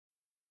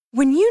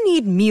When you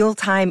need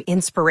mealtime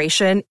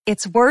inspiration,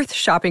 it's worth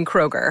shopping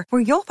Kroger,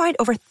 where you'll find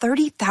over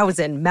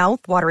 30,000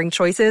 mouth-watering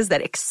choices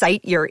that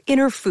excite your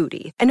inner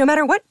foodie. And no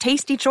matter what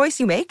tasty choice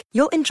you make,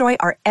 you'll enjoy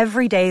our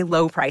everyday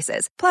low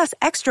prices, plus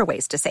extra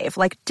ways to save,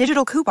 like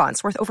digital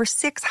coupons worth over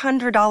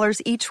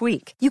 $600 each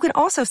week. You can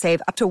also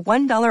save up to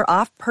 $1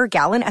 off per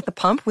gallon at the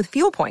pump with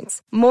fuel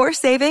points. More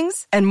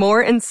savings and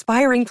more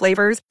inspiring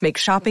flavors make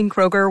shopping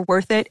Kroger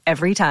worth it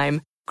every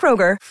time.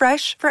 Kroger,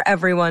 fresh for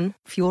everyone.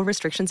 Fuel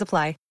restrictions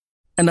apply.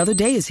 Another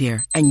day is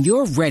here, and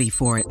you're ready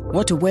for it.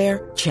 What to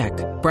wear? Check.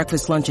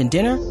 Breakfast, lunch, and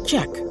dinner?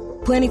 Check.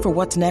 Planning for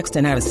what's next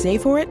and how to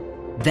save for it?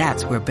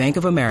 That's where Bank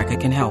of America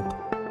can help.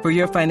 For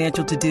your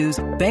financial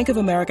to-dos, Bank of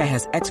America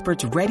has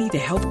experts ready to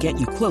help get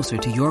you closer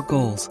to your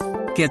goals.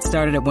 Get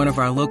started at one of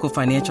our local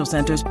financial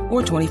centers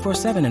or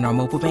 24/7 in our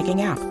mobile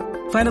banking app.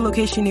 Find a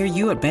location near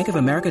you at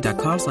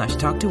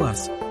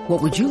bankofamerica.com/talktous.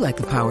 What would you like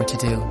the power to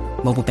do?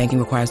 Mobile banking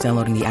requires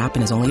downloading the app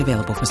and is only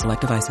available for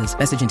select devices.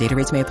 Message and data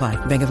rates may apply.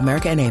 Bank of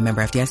America N.A.,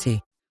 member FDIC.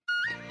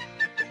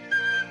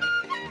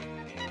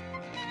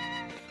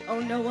 Oh,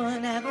 no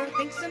one ever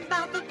thinks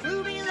about the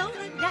crew below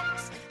the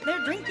decks.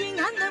 They're drinking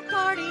and they're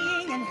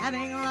partying and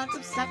having lots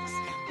of sex.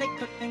 They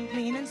cook and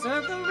clean and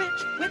serve the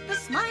rich with a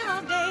smile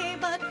all day.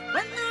 But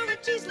when the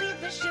richies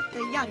leave the ship, the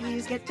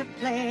yachties get to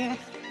play.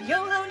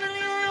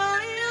 Yo-ho-diddly-yo-yo,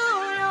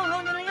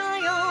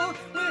 yo-ho-diddly-yo-yo.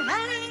 We're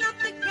heading up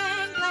the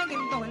gangplank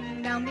and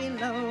going down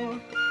below.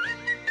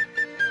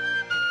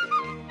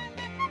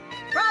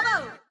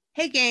 Bravo!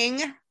 Hey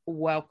gang,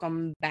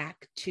 welcome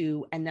back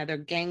to another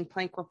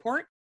Gangplank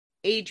Report.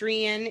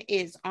 Adrian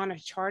is on a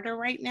charter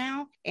right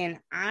now, and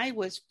I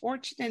was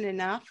fortunate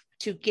enough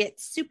to get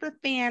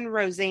superfan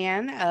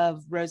Roseanne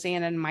of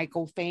Roseanne and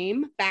Michael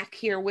fame back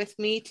here with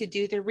me to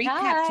do the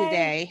recap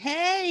today.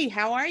 Hey,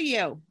 how are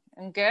you?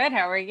 I'm good.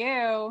 How are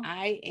you?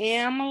 I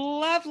am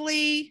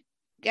lovely.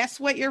 Guess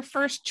what your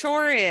first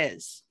chore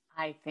is?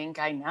 I think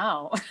I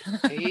know.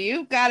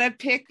 You've got to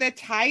pick the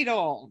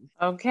title.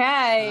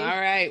 Okay. All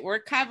right. We're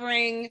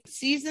covering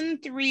season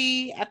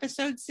 3,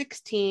 episode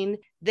 16.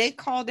 They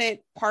called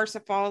it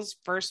Parsifal's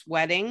First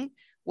Wedding,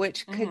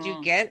 which could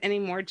you get any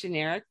more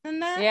generic than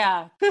that?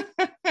 Yeah.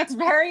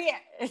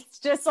 It's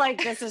just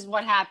like, this is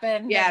what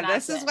happened. Yeah,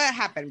 this is what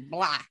happened.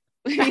 Blah.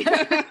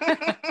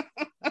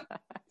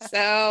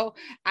 So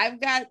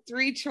I've got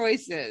 3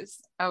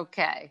 choices.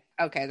 Okay.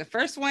 The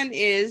first one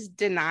is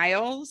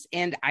denials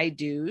and I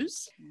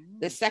do's.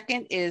 The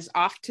second is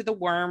off to the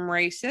worm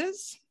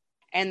races.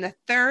 And the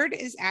third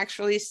is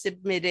actually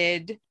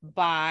submitted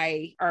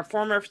by our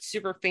former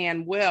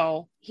superfan,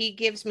 Will. He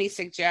gives me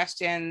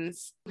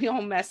suggestions.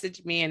 He'll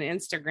message me on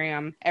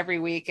Instagram every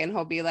week and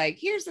he'll be like,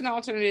 here's an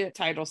alternate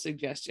title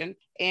suggestion.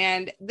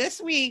 And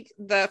this week,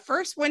 the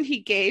first one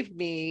he gave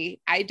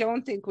me, I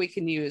don't think we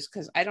can use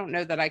because I don't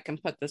know that I can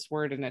put this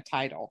word in a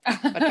title.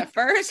 But the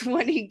first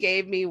one he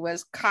gave me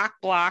was cock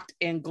blocked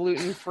and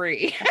gluten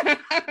free.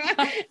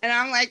 And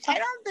I'm like, I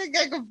don't think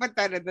I can put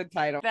that in the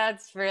title.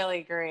 That's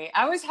really great.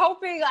 I was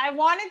thinking,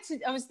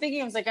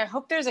 I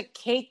hope there's a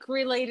cake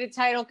related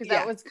title because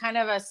that was kind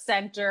of a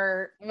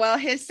center. Well,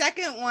 his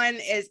second one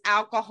is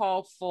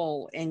alcohol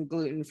full and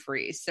gluten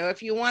free. So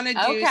if you want to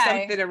do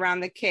something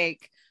around the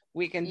cake,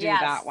 we can do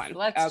that one.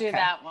 Let's do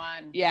that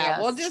one. Yeah, yes.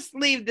 We'll just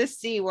leave the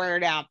C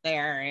word out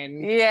there.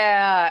 And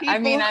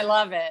I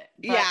love it.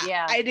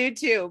 Yeah, I do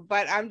too.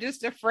 But I'm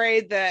just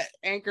afraid that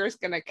Anchor's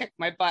going to kick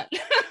my butt.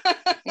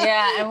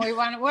 Yeah, and we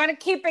want to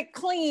keep it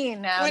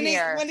clean out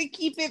here. Want to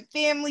keep it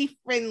family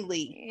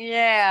friendly.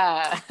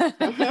 Yeah.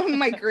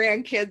 My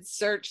grandkids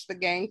search the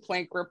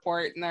Gangplank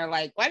Report and they're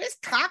like, what does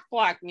cock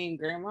block mean,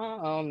 Grandma?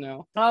 Oh,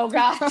 no. Oh,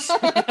 gosh.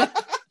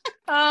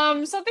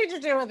 Something to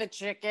do with a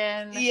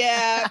chicken.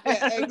 Yeah,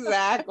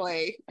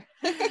 exactly.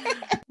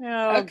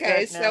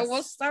 Okay, so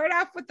we'll start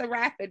off with the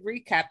rapid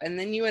recap and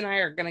then you and I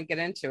are going to get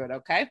into it,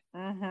 okay?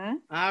 Mm-hmm.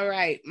 All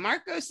right.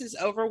 Marcos is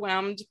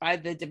overwhelmed by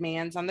the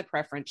demands on the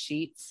preference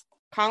sheets.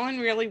 Colin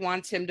really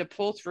wants him to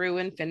pull through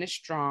and finish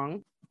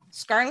strong.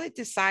 Scarlett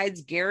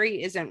decides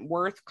Gary isn't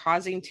worth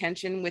causing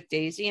tension with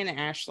Daisy and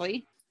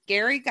Ashley.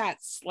 Gary got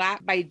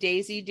slapped by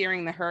Daisy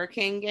during the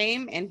hurricane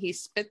game and he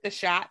spit the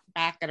shot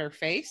back at her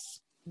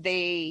face.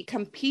 They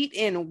compete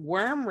in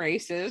worm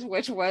races,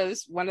 which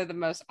was one of the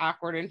most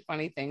awkward and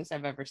funny things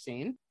I've ever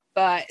seen.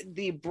 But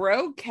the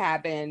bro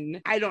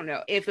cabin, I don't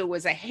know if it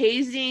was a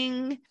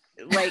hazing,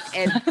 like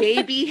a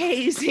baby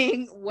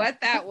hazing, what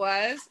that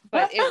was,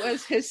 but it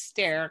was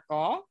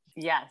hysterical.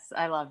 Yes,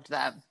 I loved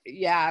that.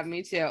 Yeah,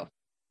 me too.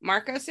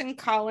 Marcos and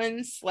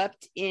Colin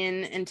slept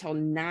in until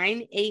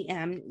 9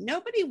 a.m.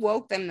 Nobody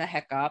woke them the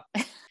heck up.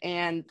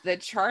 And the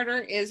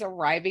charter is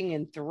arriving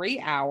in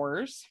 3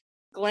 hours.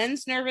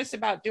 Glenn's nervous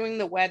about doing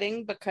the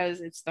wedding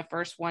because it's the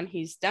first one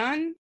he's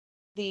done.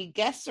 The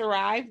guests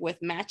arrive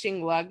with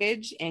matching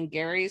luggage, and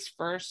Gary's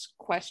first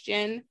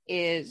question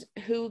is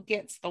who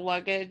gets the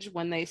luggage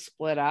when they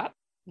split up,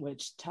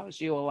 which tells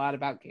you a lot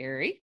about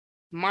Gary.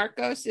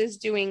 Marcos is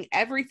doing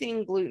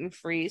everything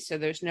gluten-free, so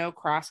there's no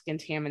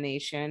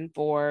cross-contamination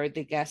for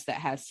the guest that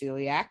has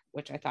celiac,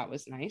 which I thought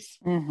was nice.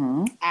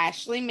 Mm-hmm.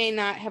 Ashley may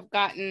not have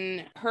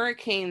gotten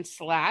hurricane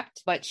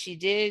slapped, but she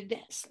did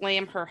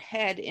slam her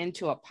head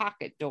into a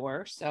pocket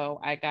door, so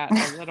I got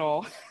a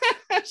little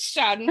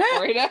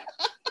schadenfreude.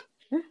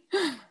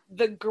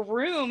 The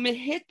groom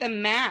hit the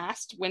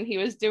mast when he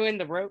was doing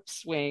the rope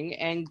swing,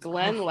 and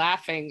Glenn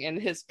laughing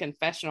in his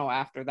confessional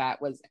after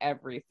that was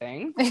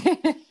everything.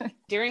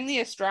 During the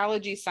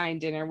astrology sign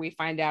dinner, we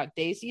find out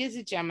Daisy is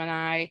a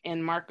Gemini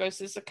and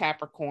Marcos is a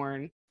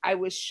Capricorn. I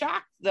was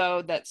shocked,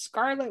 though, that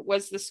Scarlett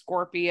was the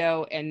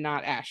Scorpio and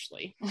not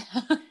Ashley.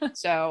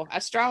 So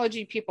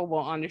astrology people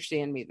will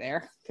understand me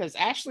there, because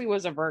Ashley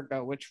was a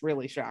Virgo, which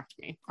really shocked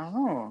me.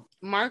 Oh.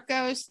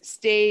 Marcos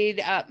stayed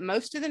up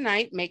most of the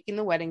night making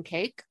the wedding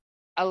cake.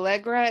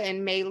 Allegra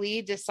and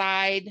Maylee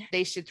decide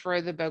they should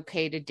throw the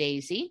bouquet to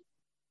Daisy.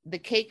 The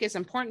cake is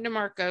important to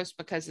Marcos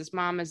because his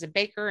mom is a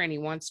baker and he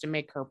wants to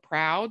make her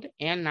proud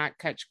and not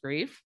catch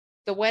grief.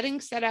 The wedding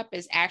setup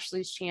is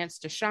Ashley's chance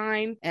to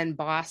shine and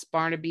boss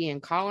Barnaby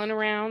and Colin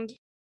around.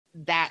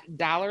 That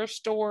dollar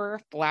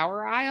store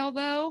flower aisle,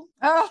 though.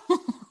 Oh.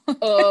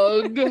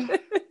 Ugh.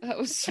 That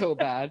was so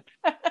bad.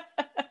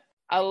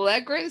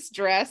 Allegra's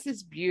dress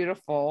is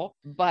beautiful,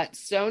 but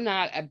so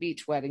not a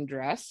beach wedding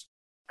dress.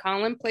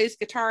 Colin plays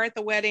guitar at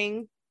the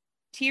wedding.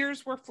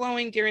 Tears were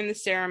flowing during the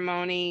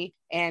ceremony,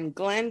 and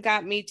Glenn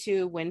got me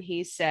too when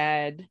he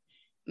said,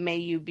 "May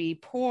you be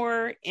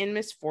poor in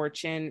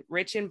misfortune,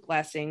 rich in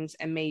blessings,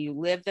 and may you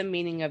live the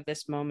meaning of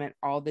this moment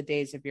all the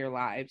days of your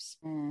lives."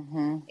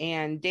 Mm-hmm.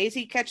 And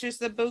Daisy catches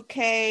the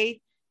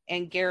bouquet,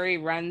 and Gary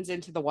runs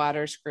into the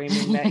water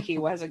screaming that he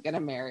wasn't going to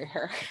marry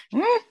her.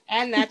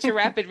 And that's your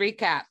rapid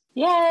recap.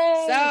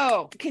 Yay!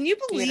 So, can you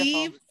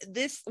believe Beautiful.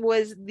 This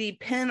was the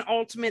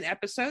penultimate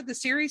episode? The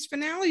series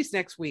finale's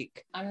next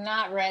week. I'm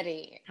not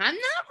ready. I'm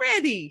not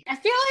ready. I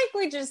feel like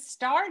we just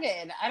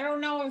started. I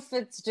don't know if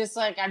it's just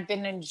like I've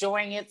been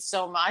enjoying it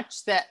so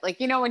much that, like,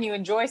 you know, when you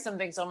enjoy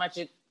something so much,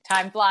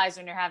 time flies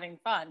when you're having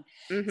fun.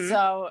 Mhm.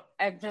 So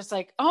I'm just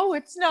like, oh,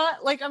 it's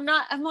not like I'm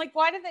like,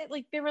 why did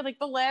they were like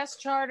the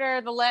last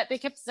charter, they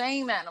kept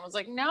saying that. And I was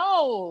like,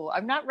 no,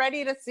 I'm not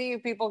ready to see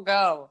people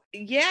go.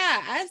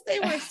 Yeah, as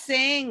they were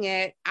saying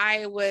it,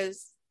 I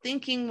was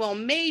thinking, well,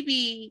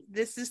 maybe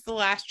this is the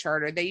last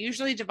charter. They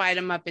usually divide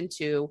them up in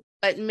two,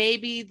 but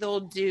maybe they'll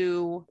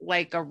do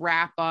like a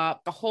wrap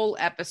up, the whole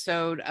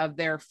episode of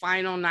their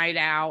final night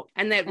out,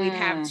 and that we'd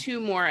have two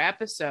more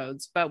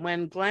episodes. But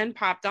when Glenn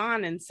popped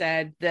on and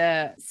said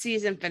the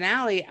season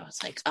finale, I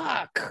was like,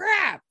 oh,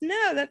 crap.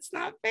 No, that's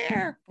not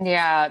fair.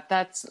 Yeah,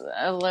 that's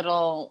a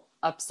little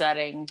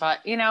upsetting,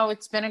 but you know,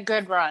 it's been a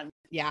good run.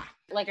 Yeah.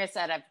 Like I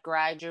said, I've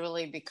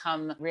gradually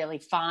become really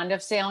fond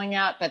of sailing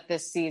out, but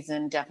this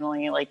season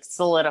definitely like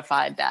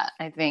solidified that,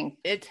 I think.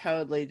 It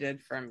totally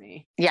did for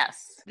me.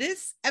 Yes.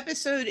 This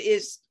episode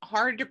is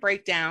hard to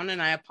break down,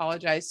 and I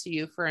apologize to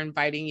you for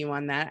inviting you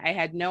on that. I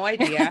had no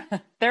idea.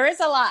 There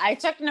is a lot. I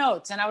took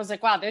notes and I was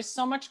like, wow, there's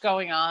so much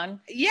going on.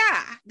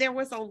 Yeah, there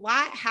was a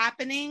lot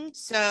happening.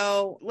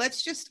 So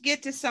let's just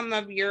get to some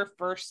of your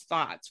first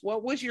thoughts.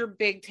 What was your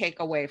big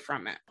takeaway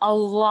from it? A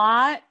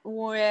lot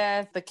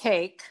with the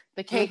cake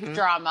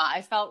drama.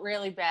 I felt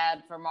really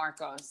bad for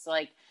Marcos.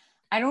 Like,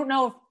 I don't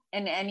know if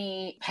in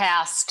any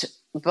past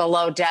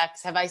Below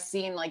Decks have I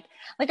seen like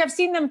I've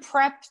seen them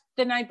prep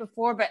the night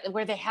before, but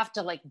where they have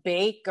to like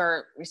bake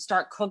or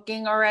start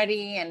cooking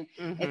already and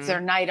it's their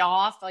night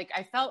off. Like,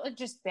 I felt it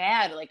just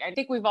bad. Like, I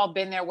think we've all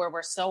been there where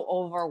we're so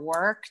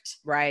overworked.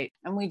 Right.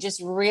 And we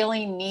just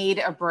really need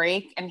a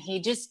break. And he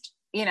just,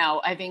 you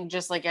know, I think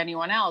just like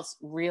anyone else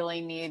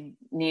really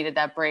needed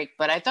that break.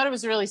 But I thought it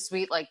was really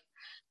sweet. Like,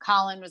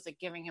 Colin was like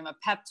giving him a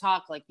pep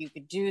talk, like, you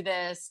could do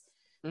this.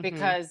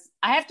 Because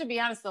I have to be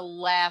honest, the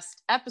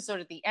last episode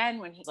at the end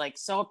when he's like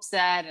so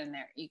upset and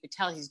there you could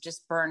tell he's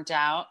just burnt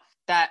out,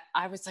 that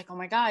I was like, oh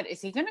my God,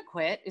 is he going to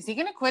quit? Is he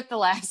going to quit the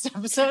last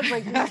episode?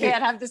 Like, we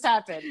can't have this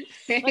happen.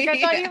 Like,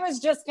 I thought he was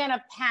just going to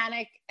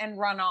panic and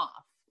run off.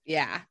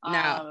 Yeah,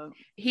 no,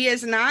 he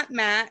is not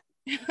Matt.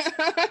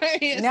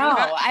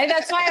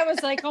 That's why I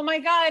was like, oh my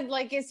God,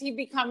 like, is he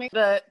becoming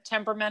the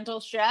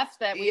temperamental chef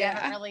that we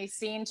haven't really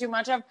seen too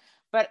much of?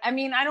 But I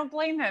mean, I don't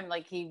blame him.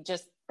 Like, he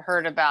just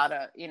heard about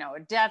a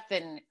death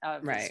in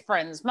his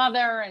friend's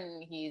mother,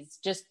 and he's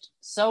just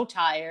so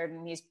tired,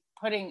 and he's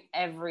putting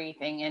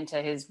everything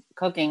into his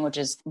cooking, which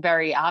is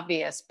very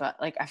obvious.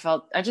 But like,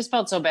 I just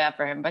felt so bad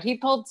for him, but he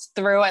pulled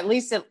through. At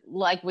least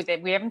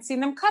we haven't seen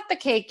them cut the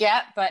cake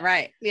yet, but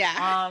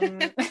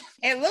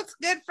it looks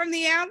good from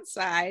the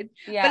outside.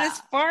 Yeah. But as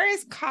far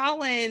as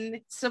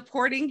Colin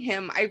supporting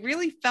him, I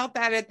really felt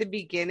that at the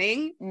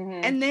beginning,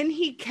 and then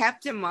he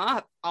kept him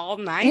up all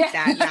night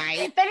that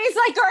night. Then he's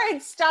like, all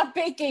right, stop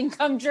baking,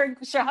 come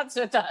drink shots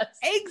with us.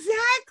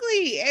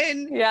 Exactly.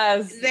 And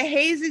the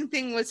hazing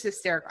thing was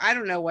hysterical. I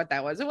don't know what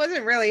that was. It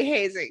wasn't really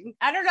hazing.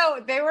 I don't know.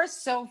 They were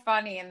so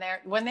funny. And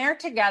when they're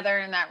together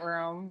in that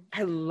room.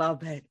 I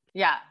love it.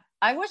 Yeah.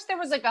 I wish there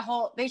was like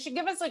they should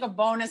give us like a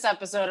bonus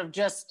episode of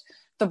just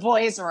the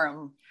boys'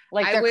 room.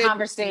 Like I their would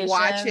conversations.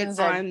 watch it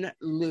on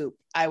loop.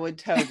 I would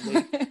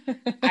totally.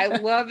 I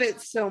love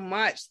it so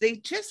much. They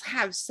just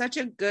have such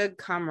a good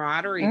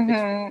camaraderie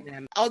between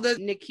them. Although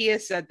Nakia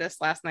said this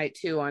last night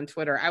too on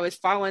Twitter. I was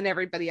following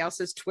everybody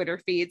else's Twitter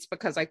feeds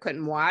because I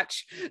couldn't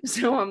watch.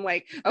 So I'm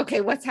like,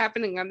 okay, what's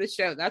happening on the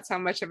show? That's how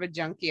much of a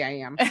junkie I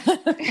am.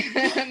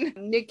 And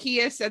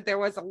Nakia said there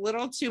was a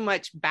little too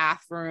much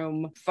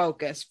bathroom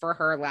focus for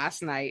her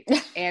last night.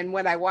 And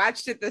when I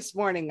watched it this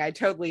morning, I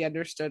totally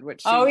understood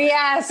what she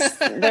yes.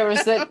 There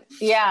was the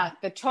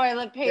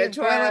toilet paper. The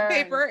toilet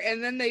paper.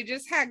 And then they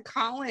just had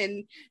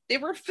Colin, they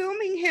were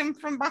filming him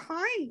from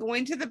behind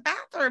going to the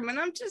bathroom. And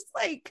I'm just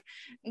like,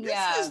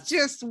 this is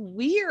just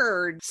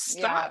weird.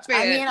 Stop it.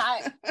 I mean,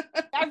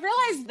 I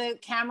realize the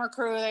camera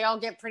crew, they all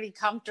get pretty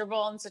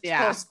comfortable in such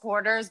close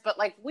quarters, but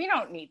like, we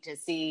don't need to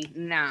see.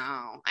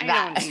 No, I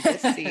don't need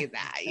to see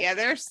that. Yeah,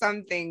 there's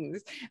some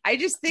things. I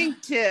just think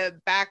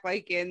back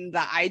like in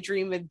the I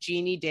Dream of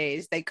Jeannie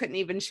days, they couldn't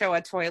even show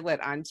a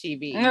toilet on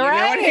TV. You know what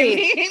I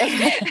mean?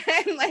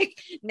 And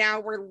like now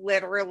we're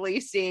literally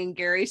seeing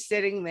Gary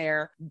sitting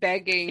there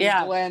begging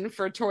Glenn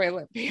for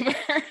toilet paper.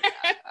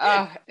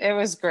 Oh, it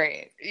was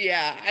great.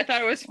 Yeah, I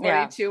thought it was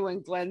funny too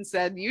when Glenn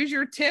said, "Use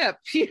your tip,"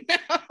 you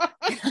know,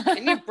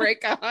 and you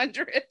break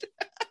 100.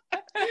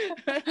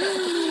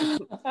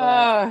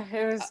 Oh,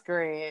 it was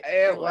great.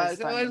 It was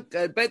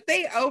good, but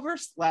they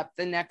overslept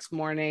the next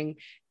morning,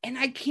 and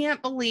I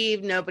can't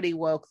believe nobody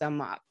woke them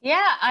up.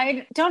 Yeah,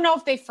 I don't know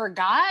if they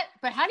forgot,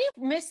 but how do you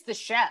miss the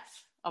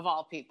chef of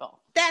all people?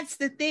 That's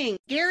the thing.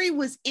 Gary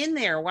was in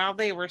there while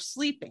they were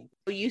sleeping.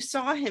 You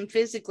saw him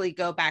physically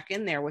go back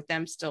in there with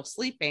them still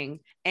sleeping.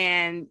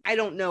 And I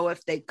don't know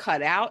if they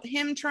cut out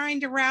him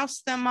trying to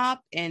rouse them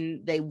up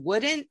and they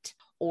wouldn't,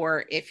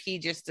 or if he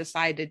just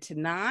decided to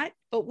not.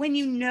 But when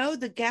you know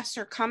the guests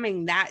are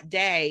coming that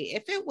day,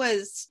 if it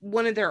was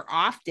one of their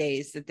off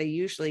days that they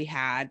usually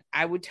had,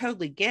 I would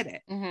totally get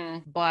it.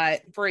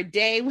 But for a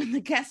day when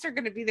the guests are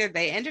going to be there,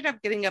 they ended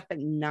up getting up at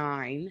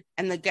 9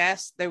 and the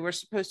guests, they were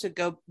supposed to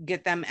go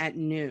get them at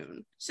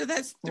noon. So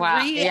that's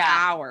 3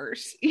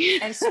 hours.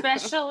 And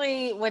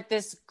especially with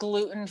this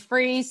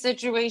gluten-free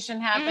situation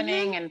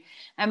happening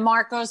and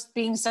Marcos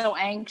being so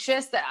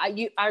anxious that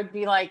I'd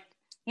be like,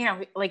 you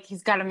know, like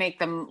he's got to make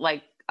them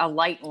like a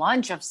light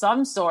lunch of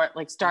some sort,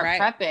 like start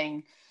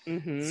prepping.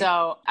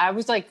 So I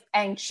was like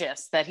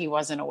anxious that he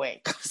wasn't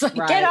awake. I was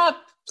like, get up,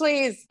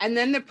 please. And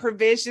then the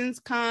provisions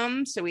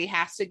come. So he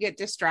has to get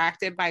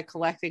distracted by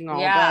collecting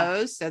all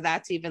those. So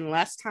that's even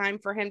less time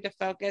for him to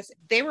focus.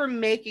 They were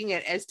making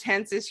it as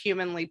tense as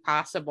humanly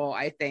possible,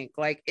 I think.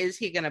 Like, is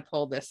he going to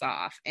pull this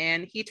off?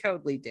 And he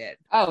totally did.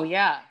 Oh,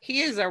 yeah.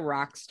 He is a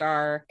rock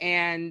star.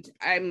 And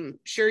I'm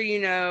sure you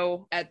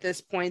know at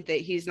this point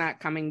that he's not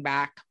coming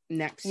back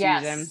next season.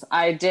 Yes,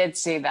 I did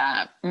see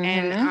that.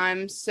 And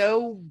I'm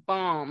so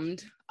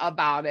bummed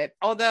about it.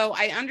 Although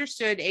I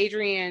understood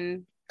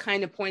Adrian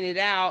kind of pointed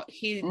out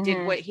he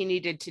did what he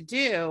needed to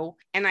do.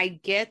 And I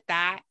get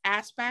that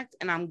aspect.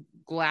 And I'm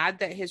glad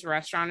that his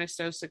restaurant is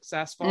so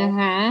successful.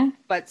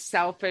 But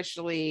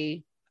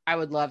selfishly, I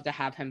would love to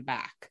have him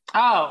back.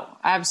 Oh,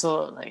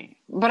 absolutely.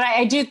 But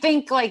I do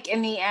think like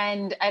in the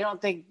end,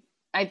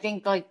 I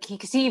think like he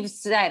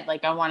said,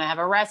 like, I want to have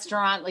a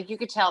restaurant. Like you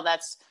could tell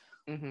that's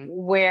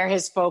where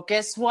his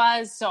focus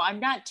was. So I'm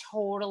not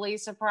totally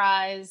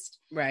surprised.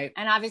 Right.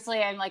 And obviously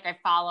I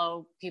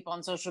follow people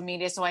on social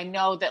media, so I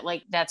know that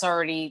like that's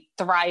already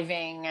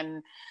thriving.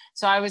 And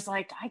so I was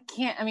like,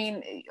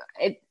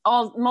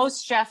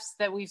 most chefs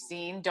that we've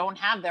seen don't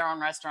have their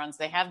own restaurants.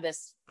 They have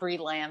this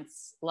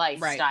freelance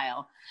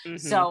lifestyle. Right.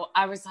 So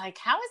I was like,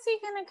 how is he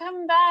going to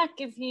come back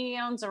if he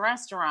owns a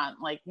restaurant?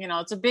 Like, you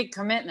know, it's a big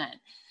commitment.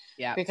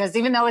 Yeah. Because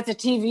even though it's a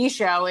TV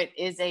show, it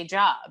is a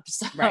job.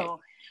 So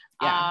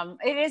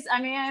it is,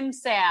 I'm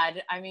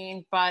sad.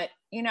 But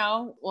you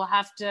know, we'll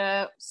have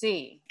to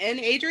see. And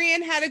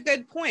Adrian had a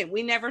good point.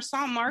 We never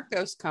saw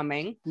Marcos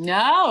coming.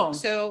 No.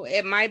 So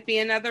it might be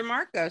another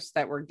Marcos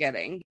that we're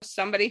getting.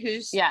 Somebody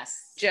who's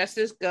just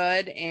as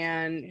good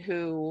and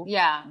who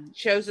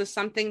shows us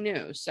something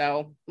new.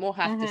 So we'll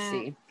have to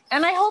see.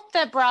 And I hope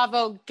that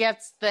Bravo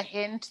gets the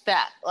hint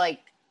that like,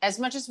 as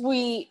much as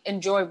we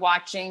enjoy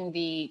watching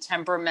the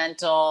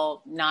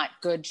temperamental, not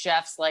good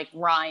chefs like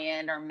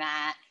Ryan or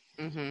Matt,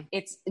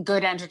 it's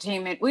good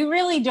entertainment. We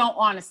really don't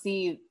want to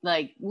see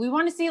we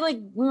want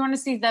to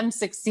see them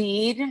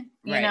succeed,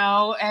 you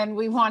know, and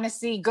we want to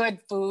see good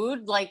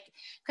food, like,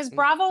 because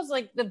Bravo's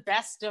like the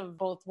best of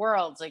both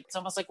worlds. Like it's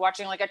almost like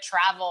watching like a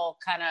travel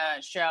kind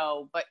of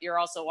show, but you're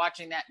also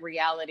watching that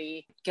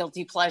reality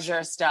guilty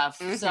pleasure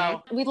stuff.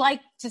 So we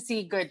like to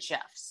see good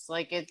chefs.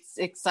 Like it's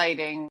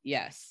exciting.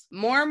 Yes.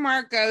 More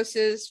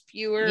Marcoses,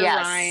 fewer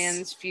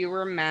Ryans,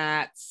 fewer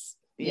Matts.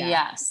 Yeah.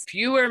 Yes.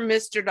 Fewer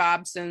Mr.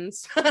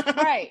 Dobsons.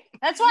 Right.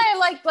 That's why I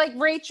like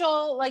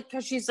Rachel, like,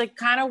 because she's like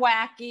kind of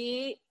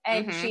wacky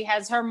and she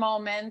has her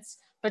moments.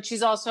 but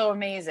she's also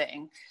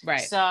amazing.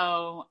 Right.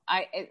 So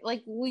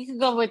we could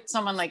go with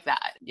someone like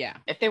that. Yeah.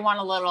 If they want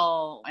a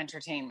little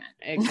entertainment.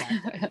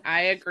 Exactly.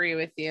 I agree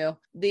with you.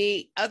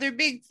 The other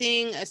big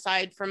thing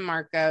aside from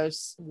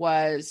Marcos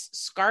was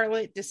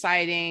Scarlett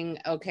deciding,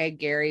 okay,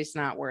 Gary's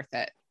not worth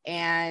it.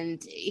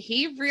 And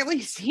he really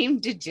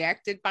seemed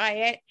dejected by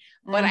it.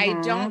 But I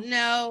don't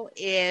know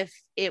if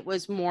it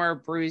was more a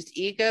bruised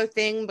ego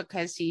thing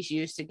because he's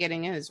used to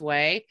getting in his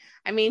way.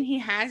 I mean, he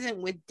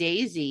hasn't with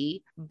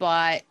Daisy,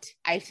 but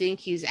I think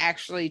he's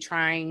actually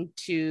trying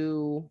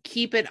to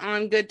keep it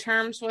on good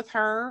terms with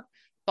her.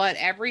 But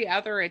every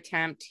other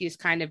attempt he's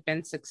kind of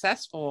been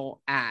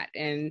successful at.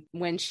 And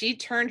when she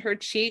turned her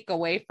cheek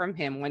away from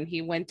him, when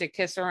he went to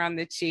kiss her on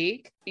the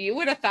cheek, you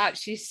would have thought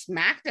she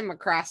smacked him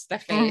across the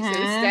face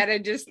instead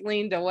of just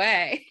leaned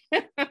away.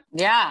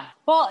 Yeah.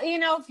 Well,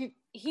 if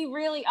he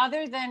really,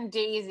 other than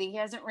Daisy, he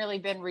hasn't really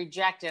been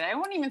rejected. I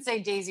won't even say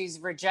Daisy's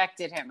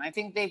rejected him. I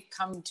think they've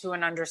come to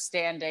an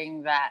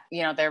understanding that,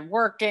 they're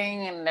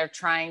working and they're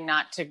trying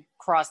not to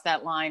cross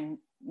that line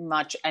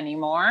much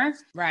anymore.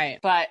 Right.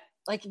 But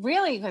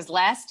really, because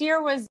last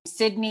year was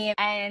Sydney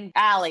and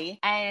Allie,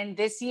 and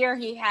this year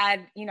he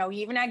had, he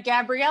even had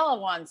Gabriella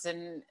once,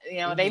 and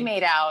they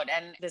made out,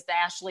 and this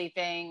Ashley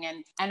thing,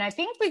 and I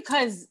think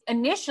because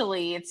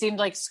initially it seemed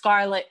like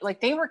Scarlett,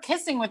 they were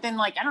kissing within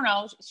I don't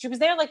know, she was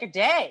there a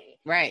day.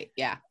 Right.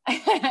 Yeah.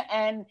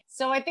 And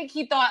so I think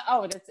he thought,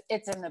 oh,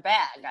 it's in the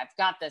bag. I've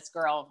got this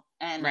girl.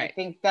 And right. I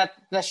think that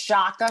the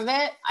shock of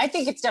it, I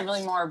think it's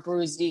definitely more a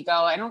bruised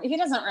ego. He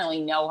doesn't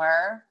really know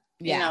her.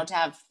 To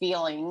have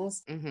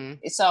feelings.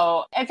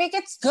 So I think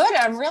it's good.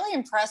 I'm really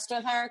impressed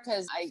with her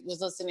because I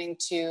was listening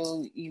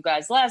to you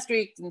guys last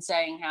week and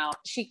saying how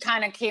she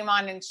kind of came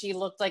on and she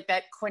looked like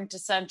that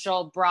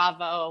quintessential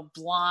Bravo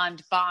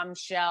blonde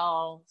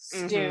bombshell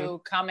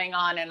Stu coming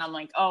on. And I'm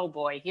like, oh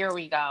boy, here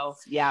we go.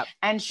 Yeah.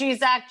 And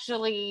she's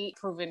actually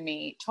proven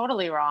me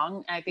totally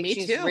wrong. I think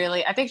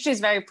I think she's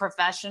very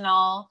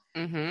professional.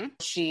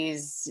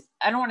 She's,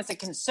 I don't want to say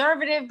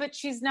conservative, but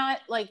she's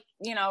not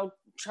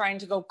trying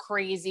to go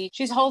crazy.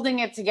 She's holding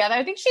it together.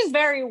 I think she's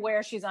very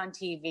aware she's on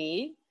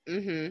TV.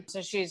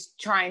 So she's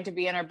trying to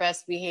be in her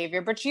best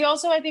behavior, but she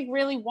also, I think,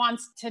 really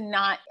wants to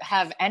not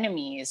have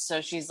enemies.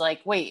 So she's like,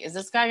 wait, is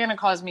this guy going to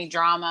cause me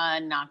drama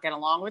and not get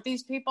along with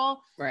these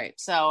people? Right.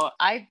 So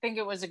I think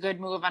it was a good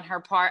move on her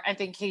part. I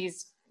think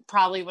he's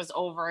probably was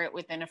over it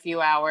within a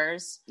few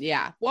hours.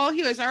 Yeah. Well,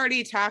 he was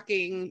already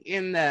talking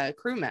in the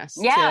crew mess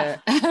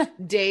to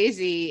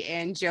Daisy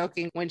and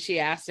joking when she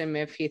asked him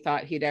if he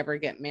thought he'd ever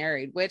get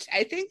married, which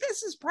I think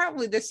this is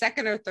probably the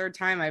second or third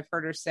time I've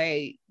heard her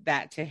say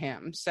that to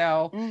him.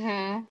 So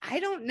I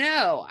don't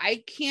know.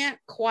 I can't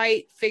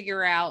quite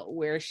figure out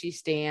where she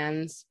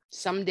stands.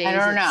 Some days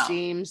it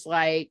seems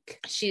like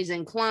she's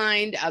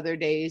inclined. Other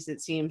days it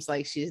seems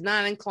like she's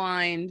not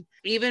inclined.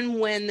 Even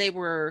when they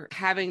were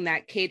having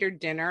that catered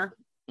dinner,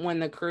 when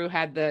the crew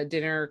had the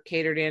dinner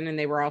catered in and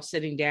they were all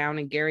sitting down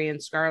and Gary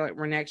and Scarlett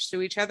were next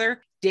to each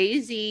other,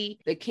 Daisy,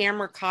 the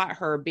camera caught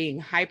her being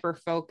hyper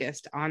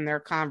focused on their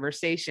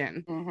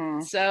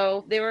conversation.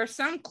 So there are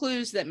some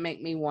clues that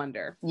make me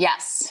wonder.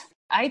 Yes.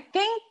 I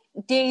think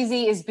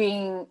Daisy is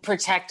being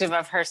protective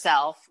of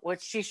herself,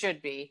 which she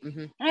should be.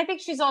 And I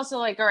think she's also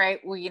like, all right,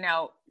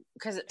 well,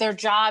 because their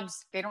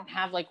jobs, they don't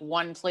have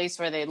one place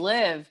where they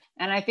live.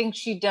 And I think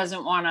she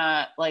doesn't want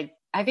to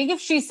I think if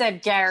she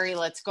said, Gary,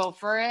 let's go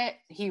for it,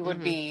 he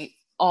would be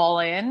all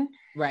in.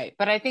 Right.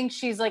 But I think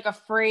she's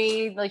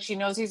afraid, she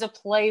knows he's a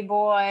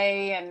playboy.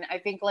 And I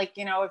think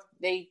if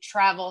they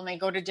travel and they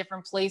go to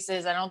different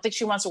places, I don't think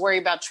she wants to worry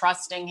about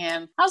trusting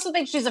him. I also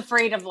think she's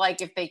afraid of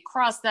if they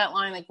cross that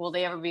line, will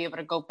they ever be able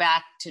to go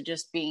back to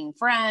just being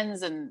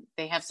friends? And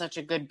they have such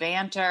a good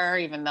banter,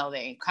 even though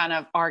they kind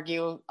of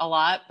argue a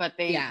lot, but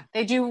they have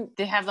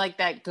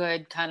that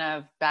good kind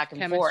of back and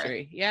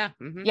chemistry. Forth. Yeah.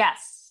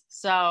 Yes.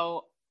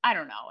 So I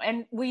don't know.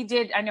 And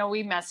I know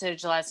we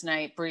messaged last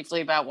night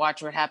briefly about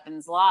Watch What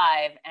Happens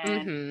Live.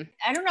 And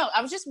I don't know.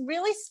 I was just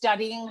really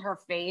studying her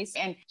face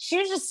and she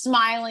was just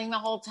smiling the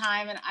whole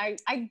time. And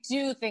I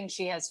do think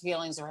she has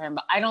feelings for him,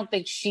 but I don't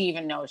think she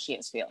even knows she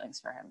has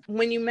feelings for him.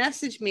 When you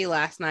messaged me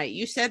last night,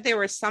 you said there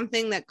was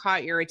something that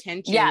caught your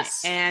attention.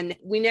 Yes. And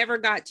we never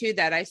got to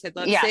that. I said,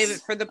 let's save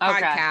it for the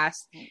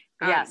podcast.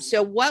 Yes.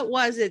 So what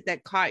was it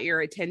that caught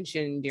your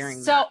attention during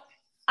that? So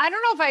I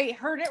don't know if I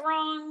heard it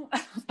wrong,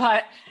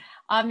 but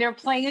they were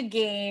playing a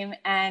game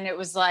and it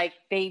was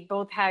they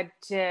both had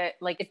to,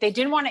 if they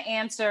didn't want to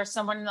answer,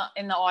 someone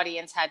in the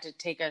audience had to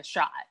take a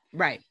shot.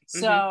 Right.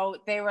 So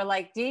they were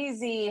like,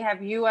 Daisy,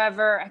 have you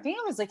ever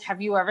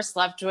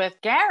slept with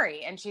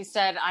Gary? And she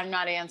said, I'm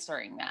not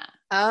answering that.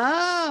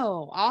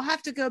 Oh, I'll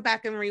have to go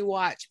back and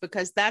rewatch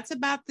because that's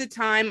about the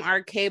time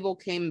our cable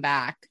came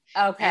back.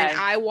 Okay. And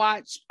I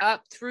watched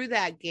up through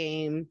that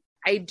game.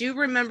 I do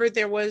remember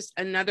there was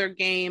another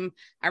game.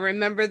 I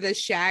remember the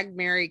Shag,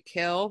 Marry,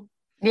 Kill.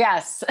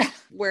 Yes.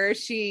 Where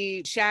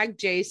she shagged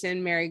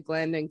Jason, married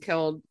Glenn, and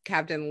killed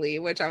Captain Lee,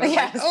 which I was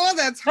like, oh,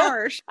 that's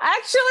harsh.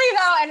 Actually,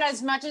 though, and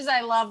as much as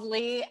I love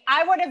Lee,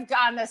 I would have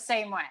gone the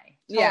same way.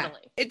 Yeah,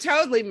 Totally. it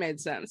totally made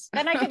sense.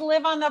 Then I could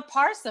live on the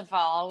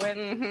Parsifal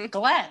with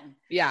Glenn.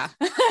 Yeah.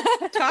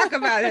 Talk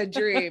about a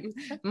dream.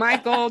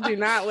 Michael, do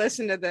not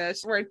listen to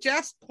this. We're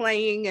just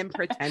playing and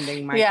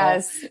pretending, Michael.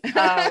 Yes.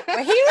 But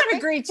he would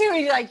agree too.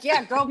 He's like,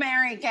 yeah, go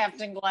marry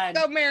Captain Glenn.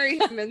 Go marry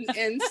him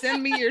and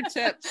send me your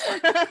tips.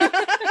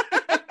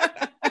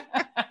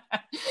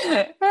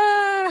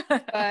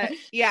 But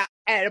yeah,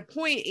 at a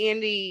point,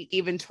 Andy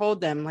even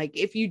told them, like,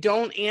 if you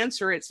don't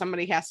answer it,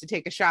 somebody has to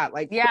take a shot.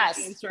 Like, yes,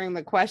 answering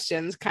the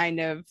questions kind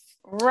of.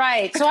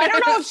 Right. So I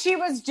don't know if she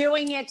was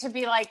doing it to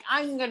be like,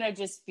 I'm going to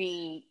just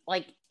be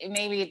like,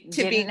 maybe it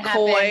to didn't be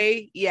happen.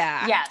 coy.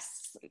 Yeah.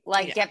 Yes.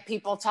 Like get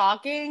people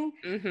talking.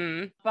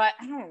 Mm-hmm. But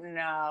I don't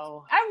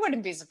know. I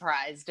wouldn't be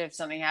surprised if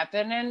something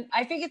happened. And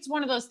I think it's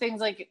one of those things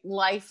like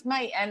life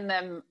might end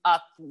them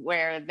up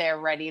where they're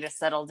ready to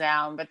settle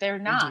down, but they're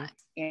not. Mm-hmm.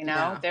 You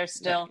know, they're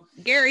still.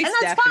 Gary's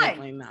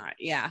definitely fine. not.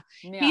 Yeah.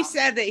 He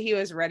said that he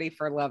was ready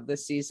for love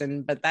this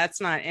season, but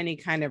that's not any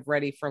kind of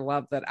ready for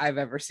love that I've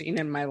ever seen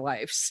in my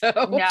life. So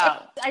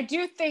no, I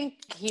do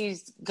think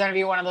he's going to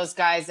be one of those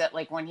guys that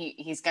like when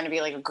he's going to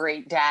be like a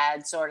great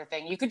dad sort of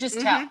thing. You could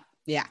just tell.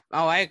 Yeah.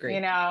 Oh, I agree.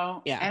 You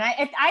know? Yeah. And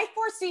I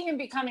foresee him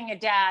becoming a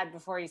dad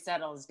before he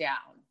settles down.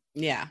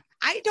 Yeah.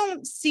 I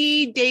don't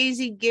see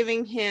Daisy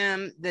giving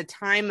him the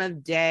time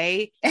of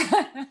day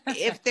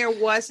if there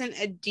wasn't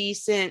a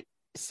decent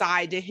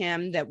side to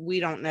him that we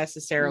don't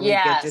necessarily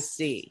get to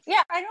see.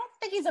 Yeah, I don't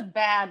think he's a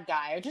bad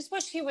guy. I just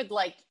wish he would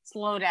like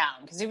slow down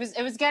because it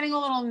was getting a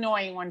little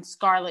annoying when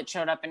Scarlett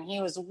showed up and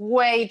he was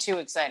way too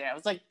excited. I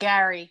was like,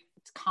 Gary,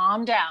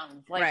 calm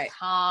down. Like,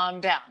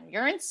 calm down.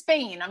 You're in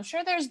Spain. I'm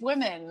sure there's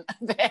women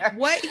there.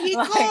 What he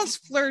calls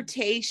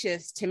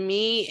flirtatious to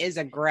me is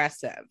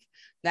aggressive.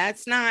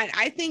 That's not,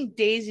 I think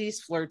Daisy's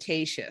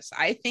flirtatious.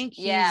 I think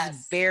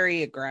he's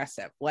very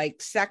aggressive,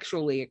 like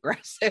sexually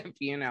aggressive,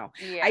 you know.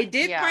 Yeah, I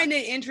did find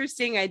it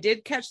interesting. I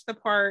did catch the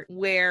part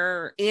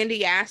where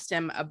Andy asked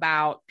him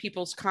about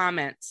people's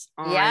comments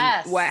on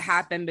what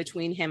happened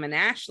between him and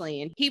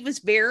Ashley. And he was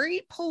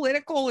very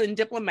political and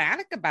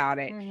diplomatic about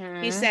it.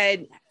 Mm-hmm. He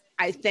said,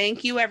 I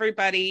thank you,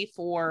 everybody,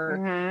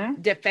 for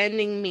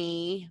defending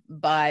me,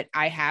 but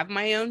I have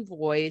my own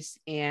voice,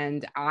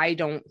 and I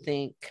don't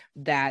think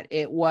that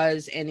it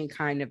was any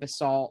kind of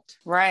assault.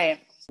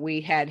 Right.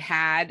 We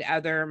had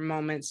other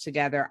moments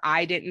together.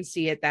 I didn't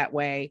see it that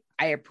way.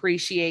 I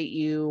appreciate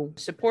you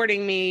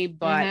supporting me,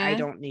 but I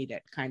don't need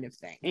it, kind of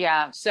thing.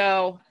 Yeah.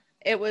 So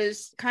it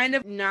was kind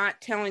of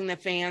not telling the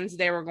fans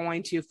they were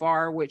going too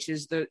far, which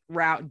is the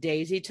route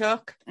Daisy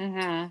took,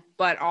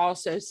 but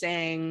also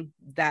saying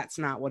that's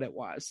not what it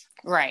was.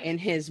 Right. In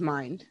his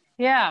mind.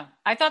 Yeah.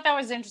 I thought that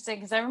was interesting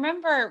because I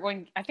remember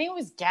when, I think it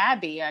was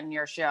Gabby on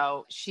your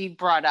show, she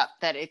brought up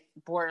that it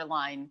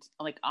borderline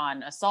like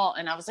on assault.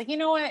 And I was like, you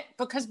know what?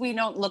 Because we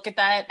don't look at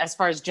that as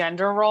far as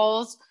gender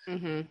roles.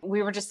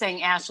 We were just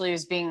saying Ashley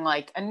was being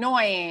like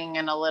annoying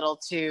and a little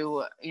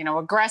too, you know,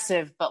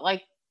 aggressive, but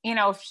like, you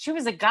know, if she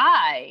was a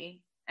guy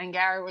and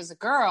Gary was a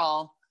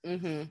girl.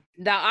 The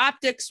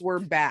optics were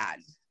bad.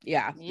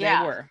 Yeah,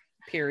 they were.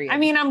 Period. I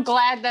mean, I'm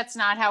glad that's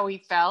not how he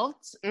felt.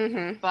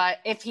 But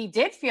if he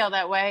did feel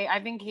that way, I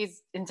think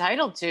he's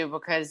entitled to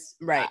because,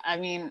 I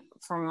mean,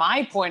 from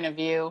my point of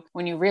view,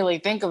 when you really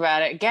think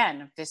about it,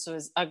 again, if this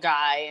was a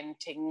guy and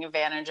taking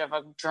advantage of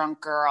a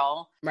drunk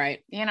girl,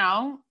 you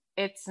know,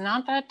 it's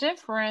not that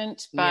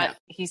different, but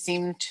he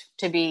seemed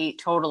to be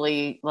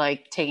totally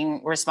like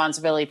taking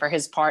responsibility for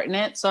his part in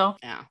it. So,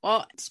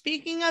 well,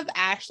 speaking of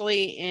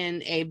Ashley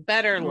in a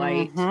better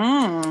light,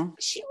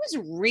 she was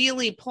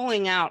really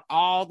pulling out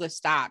all the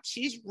stops.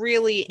 She's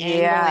really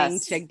angling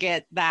to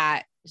get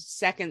that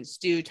second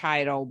stew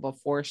title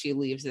before she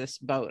leaves this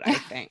boat, I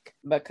think,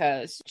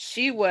 because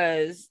she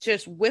was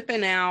just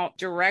whipping out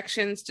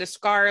directions to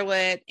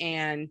Scarlett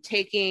and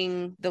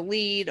taking the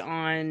lead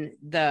on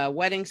the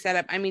wedding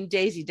setup. I mean,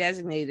 Daisy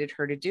designated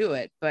her to do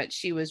it, but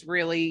she was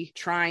really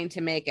trying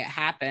to make it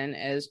happen,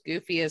 as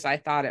goofy as I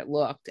thought it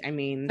looked. I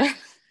mean,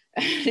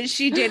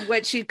 she did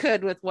what she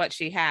could with what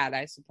she had,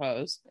 I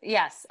suppose.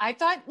 Yes. I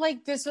thought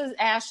like this was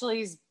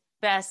Ashley's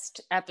best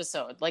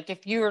episode. Like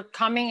if you were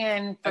coming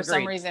in for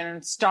some reason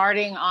and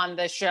starting on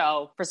the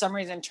show for some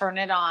reason, turn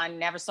it on,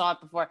 never saw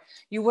it before,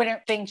 you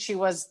wouldn't think she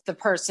was the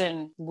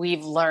person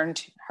we've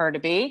learned her to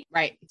be.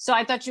 Right. So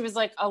I thought she was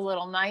like a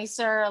little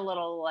nicer, a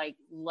little like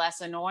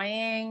less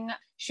annoying.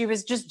 She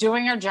was just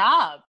doing her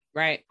job.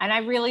 Right. And I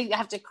really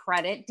have to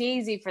credit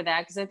Daisy for that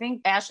because I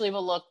think Ashley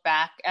will look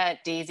back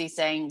at Daisy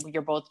saying,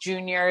 you're both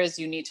juniors.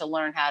 You need to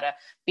learn how to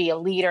be a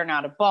leader,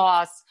 not a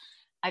boss.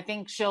 I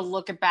think she'll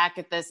look back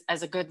at this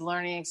as a good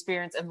learning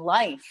experience in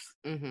life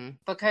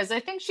because I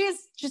think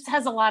just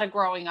has a lot of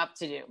growing up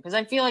to do. Because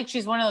I feel like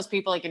she's one of those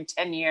people like in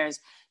 10 years,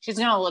 she's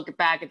going to look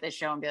back at this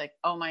show and be like,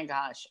 oh my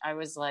gosh, I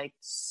was like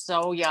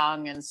so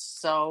young and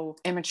so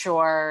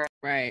immature.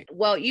 Right.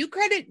 Well, you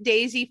credit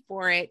Daisy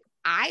for it.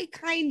 I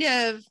kind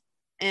of,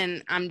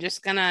 and I'm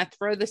just going to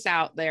throw this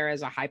out there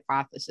as a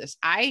hypothesis.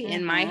 I,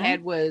 in my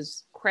head,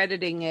 was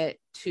crediting it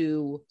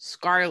to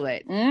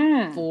Scarlett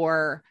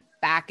for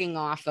backing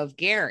off of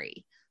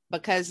Gary,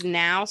 because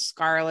now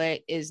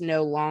Scarlett is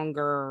no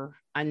longer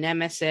a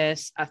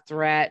nemesis, a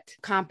threat,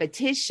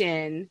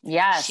 competition.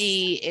 Yes.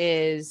 She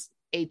is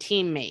a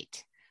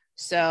teammate.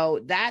 So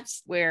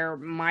that's where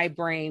my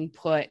brain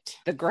put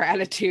the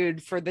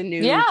gratitude for the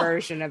new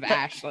version of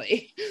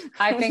Ashley.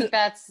 I think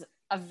that's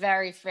a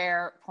very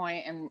fair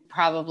point and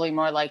probably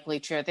more likely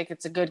true. I think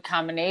it's a good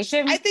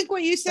combination. I think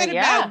what you said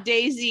about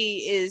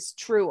Daisy is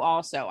true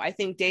also. I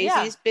think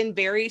Daisy's been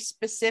very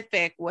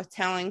specific with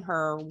telling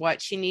her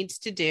what she needs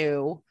to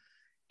do.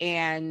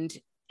 And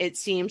it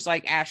seems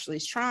like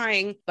Ashley's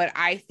trying, but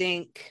I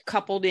think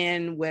coupled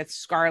in with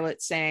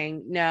Scarlett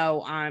saying,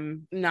 no,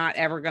 I'm not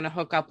ever going to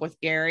hook up with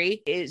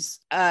Gary is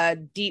a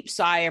deep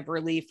sigh of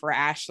relief for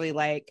Ashley.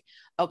 Like,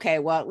 okay,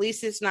 well, at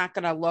least it's not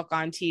going to look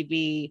on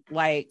TV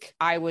like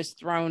I was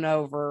thrown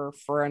over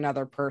for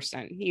another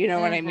person. You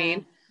know what I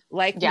mean?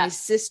 Like my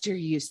sister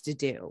used to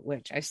do,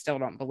 which I still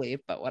don't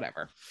believe, but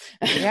whatever.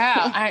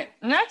 And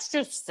that's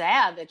just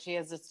sad that she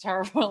has this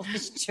terrible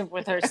relationship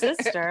with her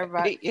sister,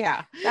 but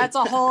that's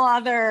a whole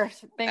other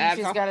thing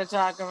she's got to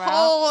talk about.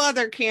 Whole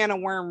other can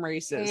of worm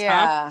races.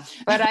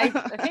 But I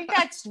think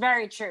that's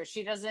very true.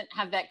 She doesn't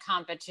have that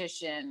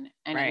competition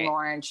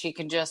anymore, and she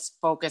can just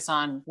focus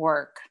on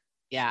work.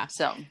 Yeah.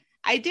 So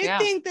I did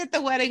think that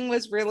the wedding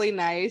was really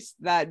nice.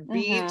 That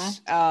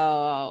beach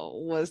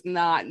was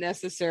not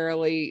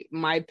necessarily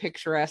my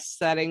picturesque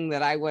setting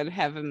that I would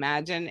have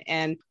imagined.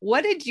 And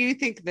what did you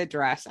think of the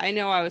dress? I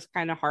know I was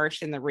kind of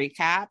harsh in the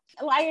recap.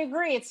 Well, I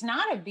agree. It's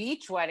not a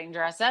beach wedding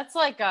dress. That's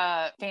like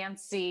a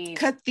fancy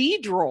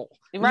cathedral.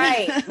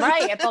 Right.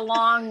 It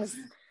belongs.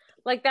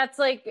 Like, that's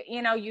like,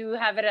 you know, you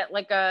have it at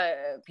like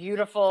a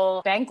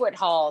beautiful banquet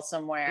hall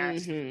somewhere.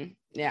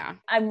 Yeah.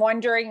 I'm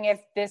wondering if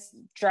this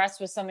dress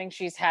was something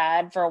she's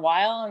had for a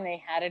while and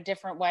they had a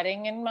different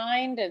wedding in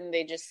mind and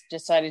they just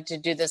decided to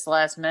do this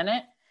last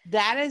minute.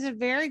 That is a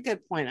very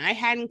good point. I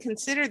hadn't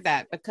considered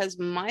that because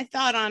my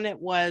thought on it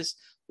was,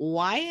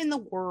 why in the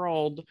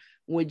world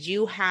would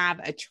you have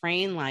a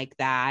train like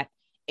that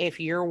if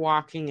you're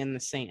walking in the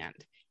sand?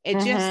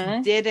 It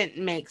just didn't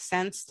make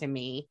sense to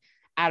me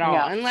at all.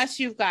 Unless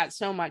you've got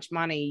so much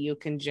money, you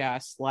can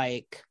just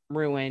like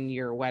ruin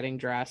your wedding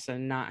dress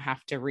and not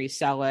have to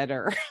resell it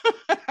or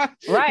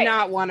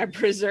not want to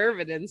preserve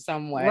it in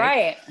some way.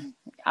 Right.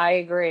 I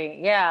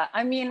agree. Yeah.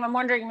 I mean, I'm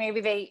wondering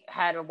maybe they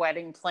had a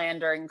wedding planned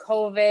during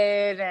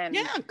COVID and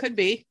could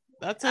be.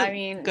 That's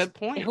a good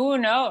point. Who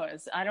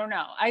knows? I don't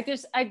know.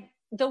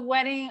 The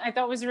wedding I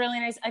thought was really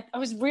nice. I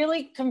was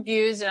really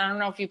confused. And I don't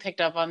know if you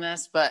picked up on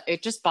this, but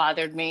it just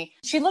bothered me.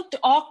 She looked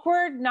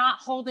awkward not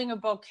holding a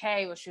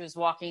bouquet when she was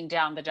walking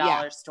down the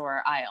dollar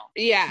store aisle.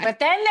 Yeah. But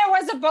then there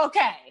was a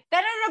bouquet.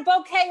 Then a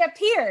bouquet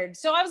appeared.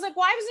 So I was like,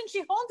 why wasn't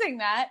she holding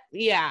that?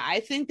 Yeah. I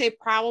think they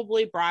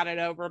probably brought it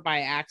over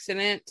by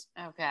accident.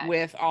 Okay.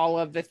 With all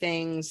of the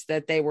things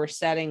that they were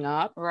setting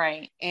up.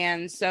 Right.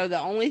 And so the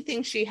only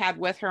thing she had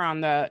with her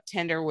on the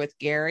tender with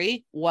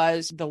Gary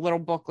was the little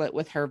booklet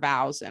with her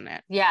vows in it.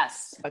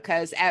 Yes.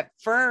 Because at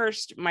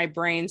first my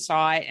brain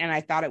saw it and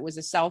I thought it was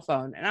a cell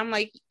phone. And I'm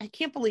like, I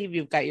can't believe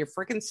you've got your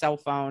freaking cell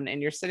phone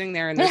and you're sitting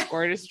there in this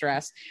gorgeous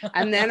dress.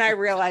 And then I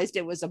realized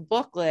it was a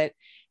booklet.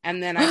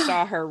 And then I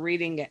saw her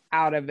reading it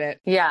out of it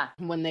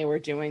when they were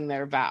doing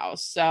their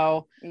vows.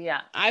 So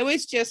I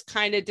was just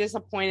kind of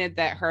disappointed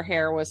that her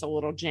hair was a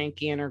little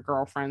janky and her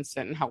girlfriends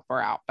didn't help her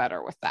out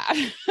better with that.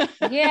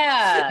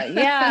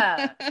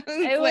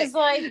 It was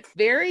like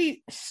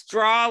very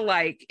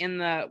straw-like in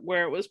the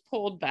where it was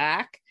pulled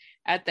back.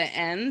 At the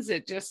ends,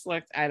 it just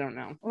looked, I don't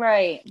know.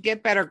 Right.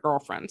 Get better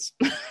girlfriends.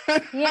 Or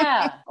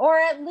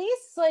at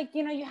least like,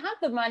 you know, you have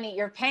the money,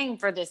 you're paying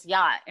for this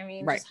yacht. I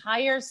mean, just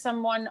hire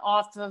someone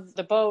off of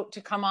the boat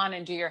to come on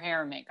and do your hair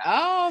and makeup.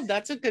 Oh,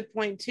 that's a good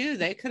point too.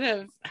 They could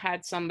have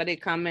had somebody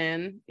come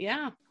in.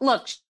 Yeah.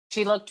 Look,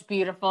 she looked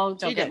beautiful.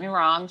 Don't get me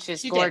wrong.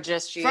 She's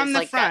gorgeous. She from is the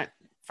like front.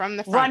 From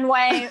the front.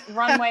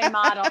 Runway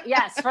model.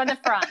 Yes, from the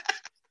front.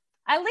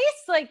 At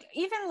least like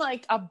even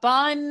like a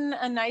bun,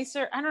 a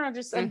nicer, I don't know,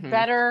 just a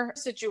better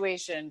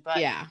situation. But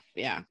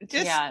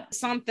just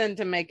something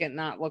to make it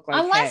not look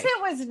like unless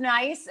it was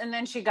nice and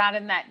then she got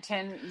in that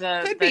tin.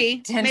 Could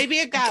be. Maybe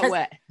it got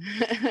wet.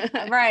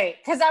 Right.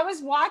 Because I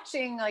was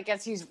watching like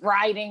as he's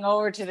riding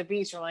over to the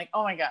beach. I'm like,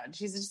 oh my God,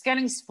 she's just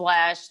getting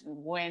splashed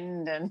and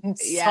wind and salt.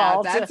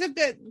 Yeah, that's a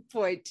good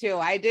point too.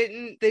 I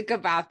didn't think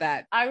about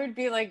that. I would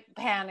be like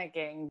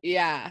panicking.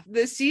 Yeah.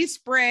 The sea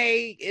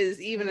spray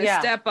is even a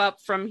step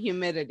up from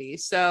humidity.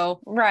 So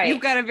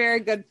you've got a very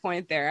good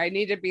point there. I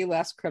need to be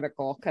less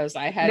critical because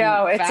I had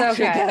it's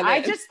okay.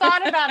 I just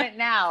thought about it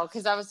now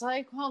because I was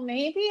like, well,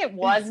 maybe it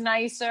was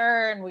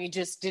nicer and we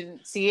just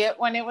didn't see it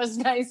when it was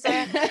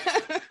nicer.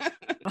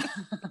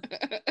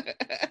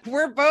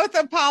 We're both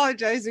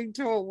apologizing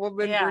to a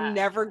woman we're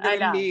never going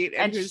to meet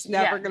and who's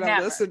never going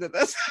to listen to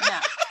this.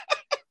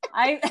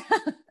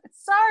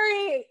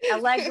 Sorry,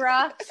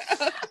 Allegra.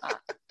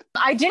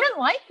 I didn't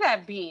like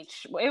that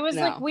beach. It was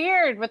like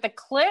weird with the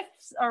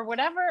cliffs or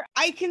whatever.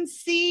 I can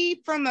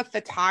see from a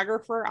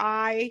photographer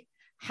eye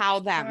how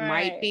that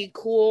might be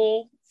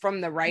cool from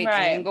the right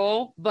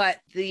angle, but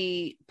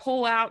the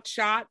pull out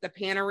shot, the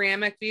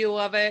panoramic view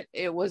of it,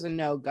 it was a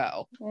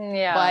no-go.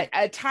 Yeah. But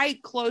a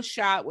tight, close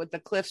shot with the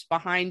cliffs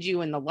behind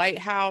you and the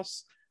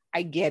lighthouse,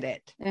 I get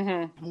it.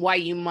 Why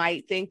you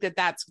might think that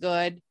that's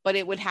good, but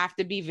it would have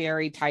to be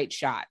very tight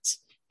shots.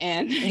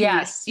 And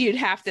yes, you'd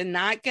have to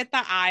not get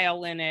the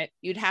aisle in it.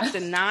 You'd have to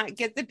not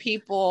get the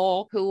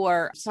people who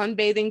are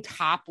sunbathing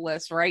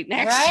topless right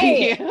next to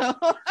you.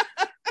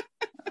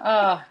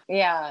 Oh,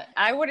 yeah.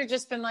 I would have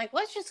just been like,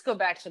 let's just go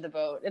back to the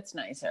boat. It's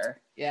nicer.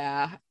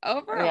 Yeah.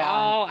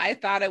 Overall, I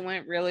thought it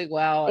went really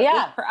well.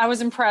 Yeah. I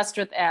was impressed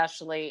with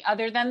Ashley,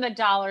 other than the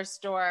dollar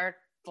store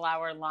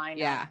flower line.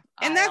 Yeah.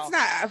 And that's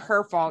not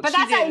her fault. But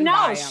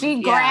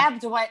she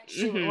grabbed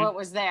what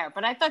was there.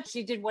 But I thought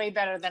she did way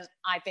better than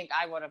I think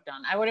I would have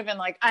done. I would have been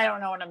like, I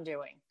don't know what I'm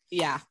doing.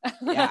 Yeah.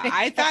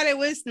 I thought it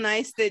was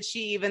nice that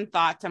she even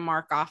thought to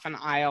mark off an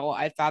aisle.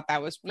 I thought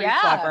that was pretty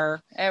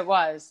clever. It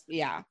was.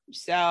 Yeah.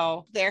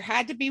 So there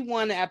had to be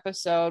one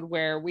episode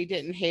where we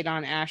didn't hate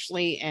on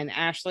Ashley. And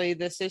Ashley,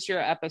 this is your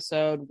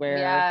episode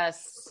where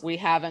we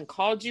haven't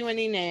called you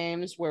any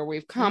names, where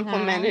we've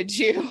complimented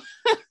you.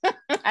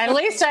 At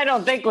least I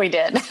don't think we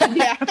did.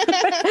 Yeah.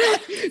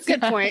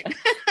 Good point.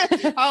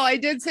 I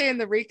did say in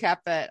the recap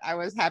that I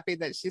was happy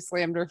that she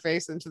slammed her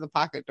face into the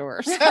pocket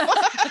door. So.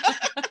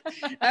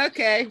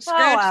 Okay,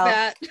 scratch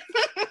that.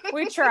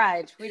 We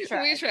tried.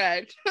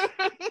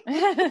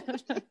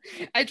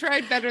 I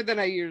tried better than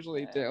I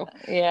usually do.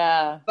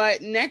 Yeah.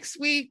 But next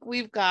week,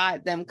 we've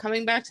got them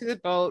coming back to the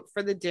boat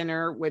for the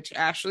dinner, which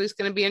Ashley's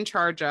going to be in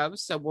charge of.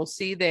 So we'll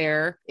see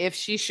there. If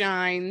she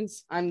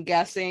shines, I'm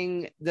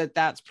guessing that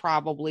that's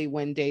probably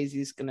when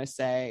Daisy's going to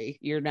say,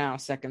 you're now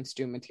second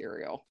stew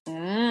material.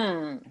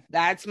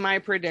 That's my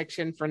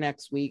prediction for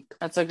next week.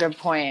 That's a good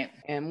point.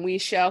 And we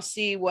shall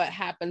see what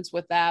happens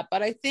with that.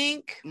 But I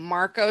think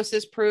Marcos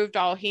has proved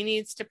all he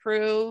needs to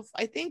prove.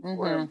 I think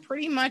we're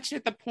pretty much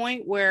at the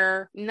point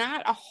where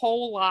not a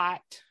whole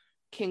lot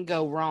can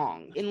go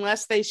wrong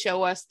unless they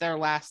show us their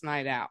last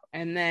night out.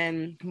 And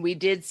then we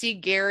did see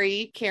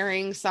Gary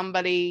carrying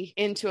somebody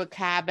into a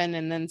cabin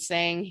and then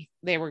saying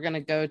they were going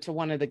to go to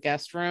one of the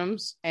guest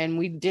rooms, and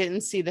we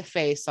didn't see the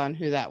face on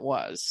who that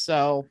was.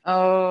 So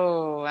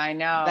I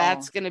know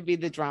that's going to be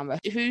the drama.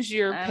 Who's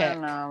your pick? I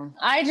don't know.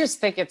 I just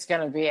think it's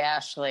going to be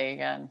Ashley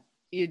again.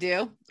 You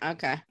do?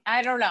 Okay.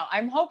 I don't know.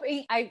 I'm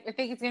hoping, I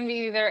think it's going to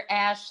be either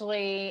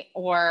Ashley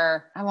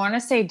or I want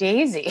to say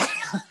Daisy.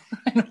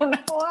 I don't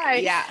know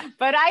why. Yeah.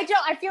 But I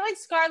feel like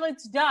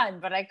Scarlett's done,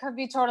 but I could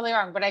be totally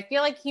wrong. But I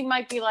feel like he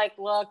might be like,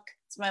 look,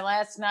 it's my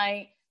last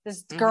night.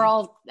 This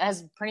girl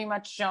has pretty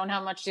much shown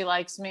how much she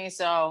likes me.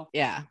 So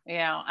yeah,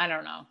 I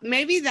don't know.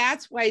 Maybe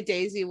that's why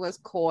Daisy was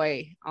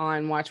coy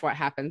on Watch What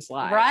Happens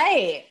Live.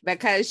 Right.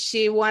 Because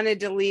she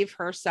wanted to leave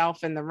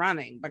herself in the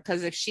running.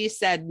 Because if she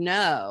said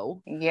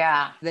no,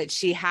 that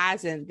she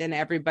hasn't, then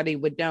everybody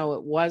would know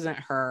it wasn't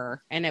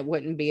her and it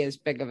wouldn't be as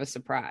big of a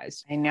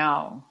surprise. I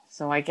know.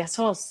 So I guess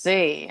we'll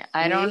see.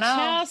 I don't know.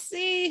 We shall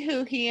see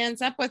who he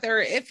ends up with, or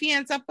if he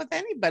ends up with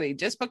anybody.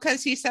 Just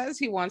because he says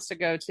he wants to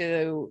go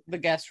to the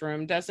guest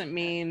room doesn't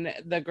mean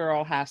the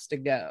girl has to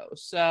go.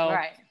 So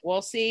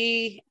we'll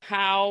see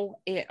how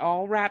it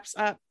all wraps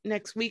up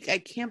next week. I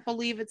can't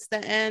believe it's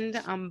the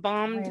end. I'm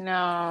bummed. I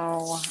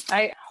know.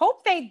 I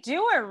hope they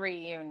do a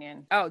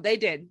reunion. Oh, they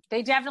did.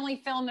 They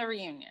definitely filmed the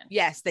reunion.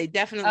 Yes, they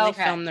definitely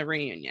filmed the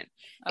reunion.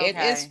 It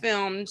is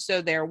filmed,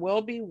 so there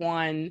will be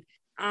one.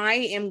 I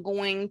am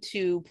going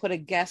to put a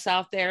guess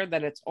out there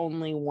that it's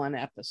only one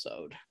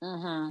episode,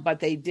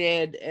 but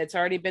it's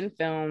already been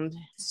filmed.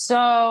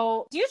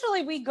 So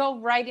usually we go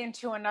right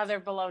into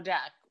another Below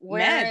Deck.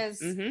 Where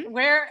is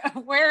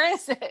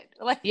it?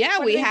 Like,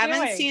 we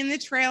haven't seen the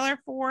trailer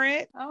for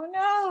it. Oh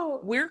no.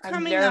 We're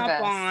coming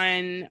up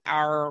on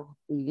our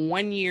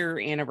 1-year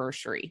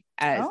anniversary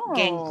as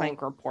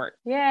Gangplank Report.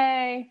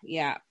 Yay.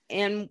 Yeah.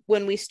 And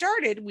when we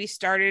started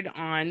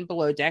on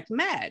Below Deck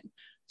Med.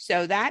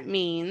 So that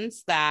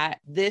means that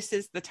this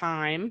is the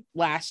time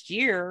last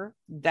year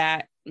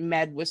that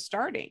Med was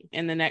starting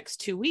in the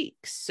next 2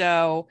 weeks.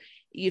 So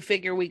you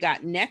figure we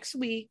got next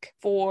week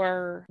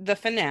for the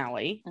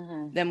finale.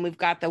 Then we've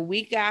got the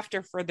week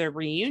after for the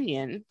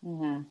reunion.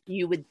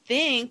 You would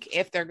think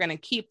if they're going to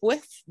keep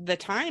with the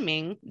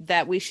timing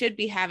that we should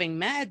be having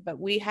Med, but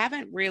we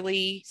haven't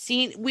really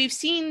we've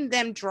seen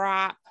them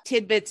drop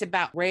tidbits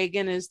about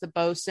Reagan as the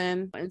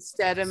bosun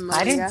instead of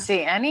Malia. I didn't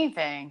see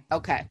anything.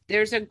 Okay.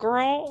 There's a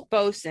girl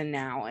bosun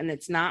now, and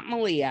it's not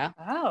Malia.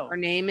 Oh. Her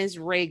name is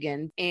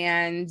Reagan,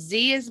 and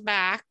Z is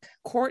back.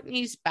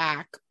 Courtney's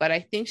back, but I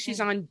think she's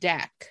on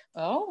deck.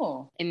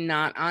 Oh. And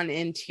not on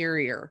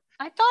interior.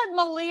 I thought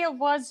Malia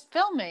was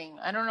filming.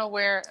 I don't know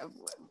where.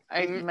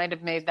 I might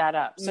have made that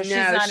up. So she's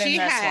not in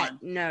this one.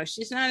 No,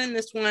 she's not in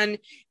this one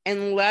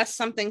unless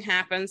something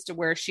happens to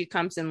where she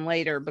comes in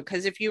later.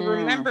 Because if you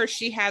remember,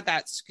 she had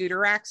that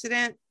scooter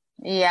accident.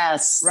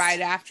 Yes.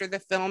 Right after the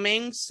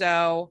filming.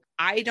 So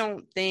I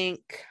don't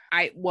think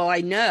I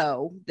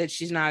know that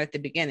she's not at the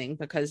beginning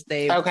because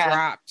they've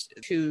dropped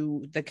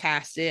who the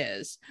cast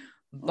is.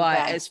 But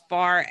Okay. as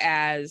far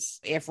as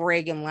if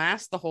Reagan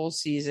lasts the whole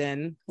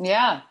season,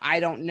 Yeah. I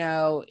don't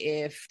know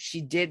if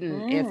she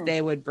didn't, if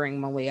they would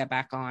bring Malia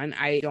back on.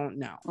 I don't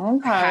know.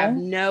 Okay. I have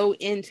no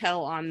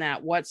intel on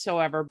that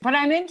whatsoever. But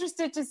I'm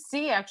interested to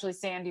see actually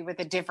Sandy with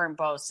a different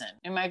bosun.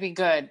 It might be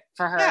good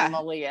for her and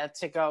Malia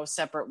to go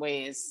separate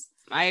ways.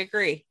 I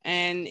agree.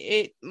 And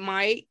it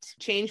might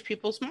change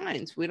people's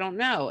minds. We don't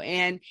know.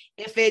 And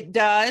if it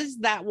does,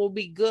 that will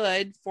be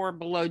good for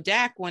Below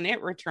Deck when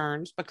it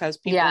returns, because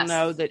people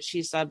know that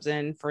she subs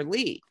in for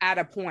Lee at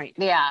a point.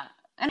 Yeah.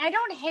 And I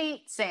don't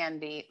hate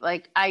Sandy.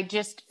 Like,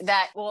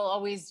 that will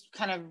always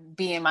kind of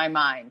be in my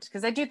mind.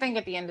 Because I do think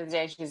at the end of the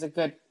day, she's a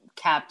good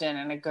captain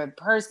and a good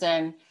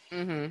person.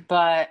 Mm-hmm.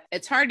 But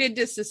it's hard to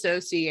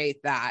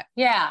disassociate that.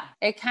 Yeah.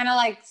 It kind of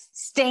like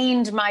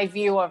stained my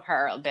view of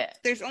her a bit.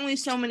 There's only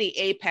so many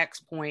apex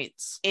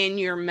points in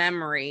your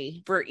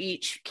memory for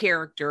each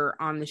character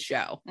on the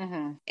show.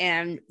 Mm-hmm.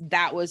 And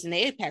that was an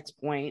apex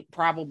point,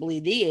 probably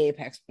the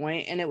apex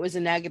point, and it was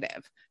a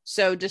negative.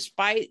 So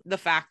despite the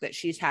fact that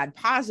she's had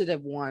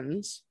positive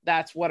ones,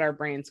 that's what our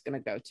brain's going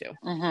to go to.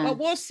 Mm-hmm. But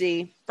we'll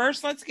see.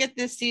 First, let's get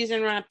this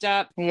season wrapped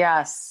up.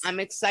 Yes. I'm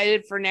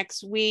excited for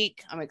next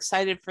week. I'm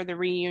excited for the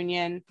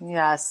reunion.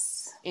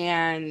 Yes.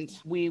 And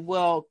we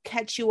will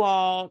catch you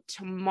all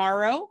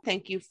tomorrow.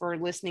 Thank you for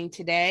listening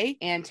today.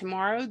 And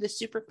tomorrow, the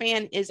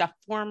Superfan is a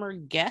former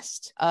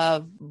guest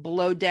of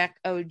Below Deck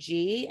OG,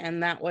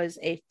 and that was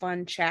a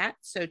fun chat.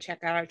 So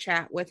check out our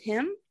chat with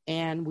him,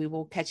 and we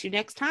will catch you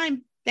next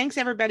time. Thanks,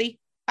 everybody.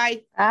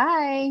 Bye.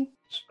 Bye.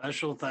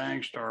 Special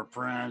thanks to our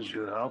friends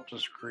who helped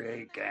us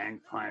create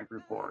Gangplank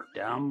Report.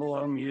 Down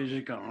below,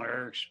 music and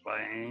lyrics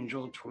by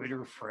Angel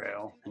Tweeter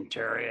Frail and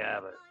Terry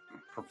Abbott.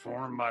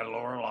 Performed by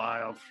Lorelei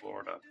of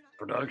Florida.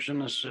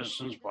 Production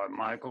assistance by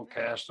Michael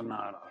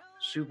Castaneda.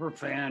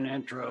 Superfan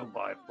intro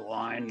by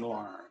Blind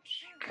Lawrence.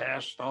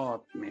 Cast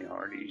off, me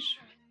hearties.